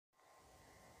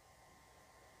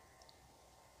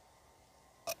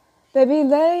Baby,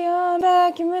 lay on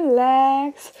back and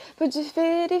relax. Put your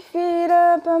feet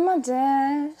up on my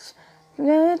dash.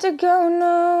 Let you go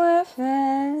nowhere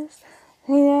fast.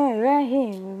 You're right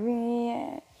here with me.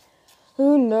 Yeah.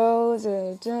 Who knows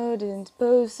where Jordan's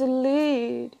supposed to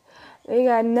lead? We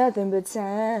got nothing but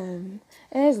time.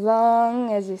 As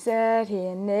long as you sat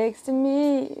here next to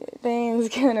me, things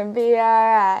gonna be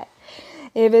alright.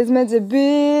 If it's meant to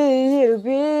be, it'll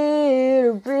be,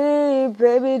 it'll be.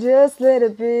 Baby, just let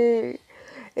it be.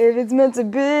 If it's meant to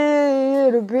be,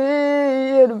 it'll be,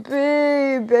 it'll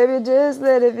be. Baby, just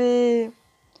let it be.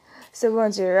 So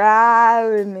won't you ride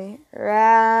with me,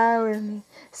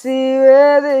 see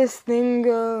where this thing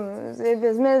goes. If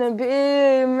it's meant to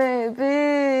be,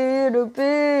 maybe it'll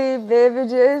be, baby,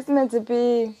 just meant to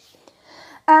be.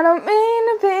 I don't mean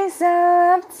to be so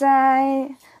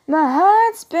uptight. My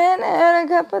heart's been hurt a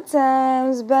couple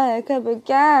times by a couple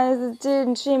guys that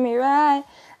didn't treat me right.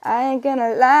 I ain't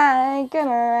gonna lie, ain't gonna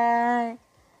lie.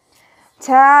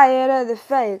 Tired of the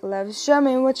fake love, show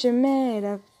me what you're made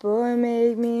of. Boy,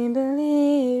 make me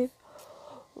believe.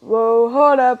 Whoa,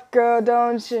 hold up, girl,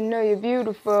 don't you know you're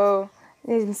beautiful?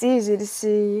 It's easy to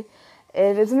see.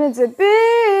 If it's meant to be,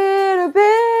 it'll be,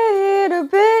 it'll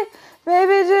be.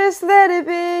 Baby, just let it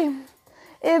be.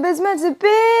 If it's meant to be,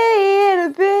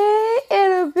 it'll be,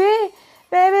 it'll be.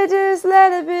 Baby, just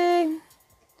let it be.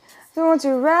 So won't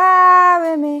you ride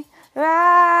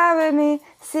with me,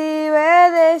 see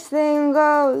where this thing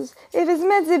goes. If it's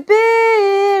meant to be,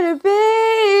 it'll be,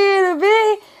 it'll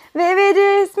be. Baby,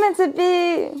 just meant to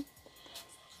be.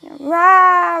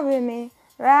 Ride with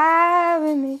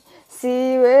me,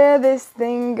 see where this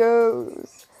thing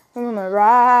goes. Come on,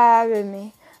 ride with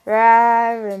me,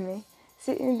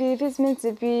 see if it's meant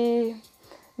to be.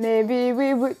 Maybe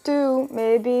we would do,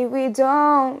 maybe we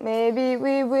don't, maybe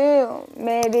we will,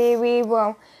 maybe we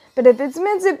won't. But if it's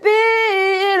meant to be,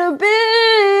 it'll be,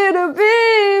 it'll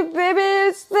be. Baby,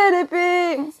 just let it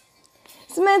be.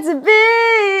 It's meant to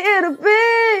be, it'll be,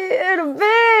 it'll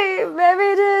be.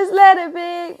 Baby, just let it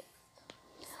be.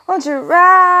 Won't you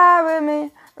ride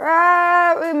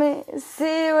with me,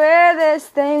 see where this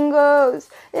thing goes.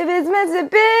 If it's meant to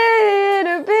be,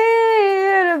 it'll be,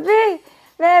 it'll be.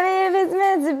 Baby, if it's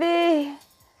meant to be,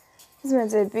 it's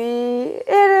meant to be,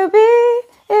 it'll be,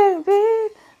 it'll be.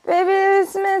 Baby, if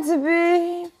it's meant to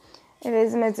be, if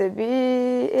it's meant to be,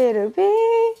 it'll be,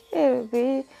 it'll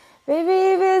be.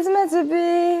 Baby, if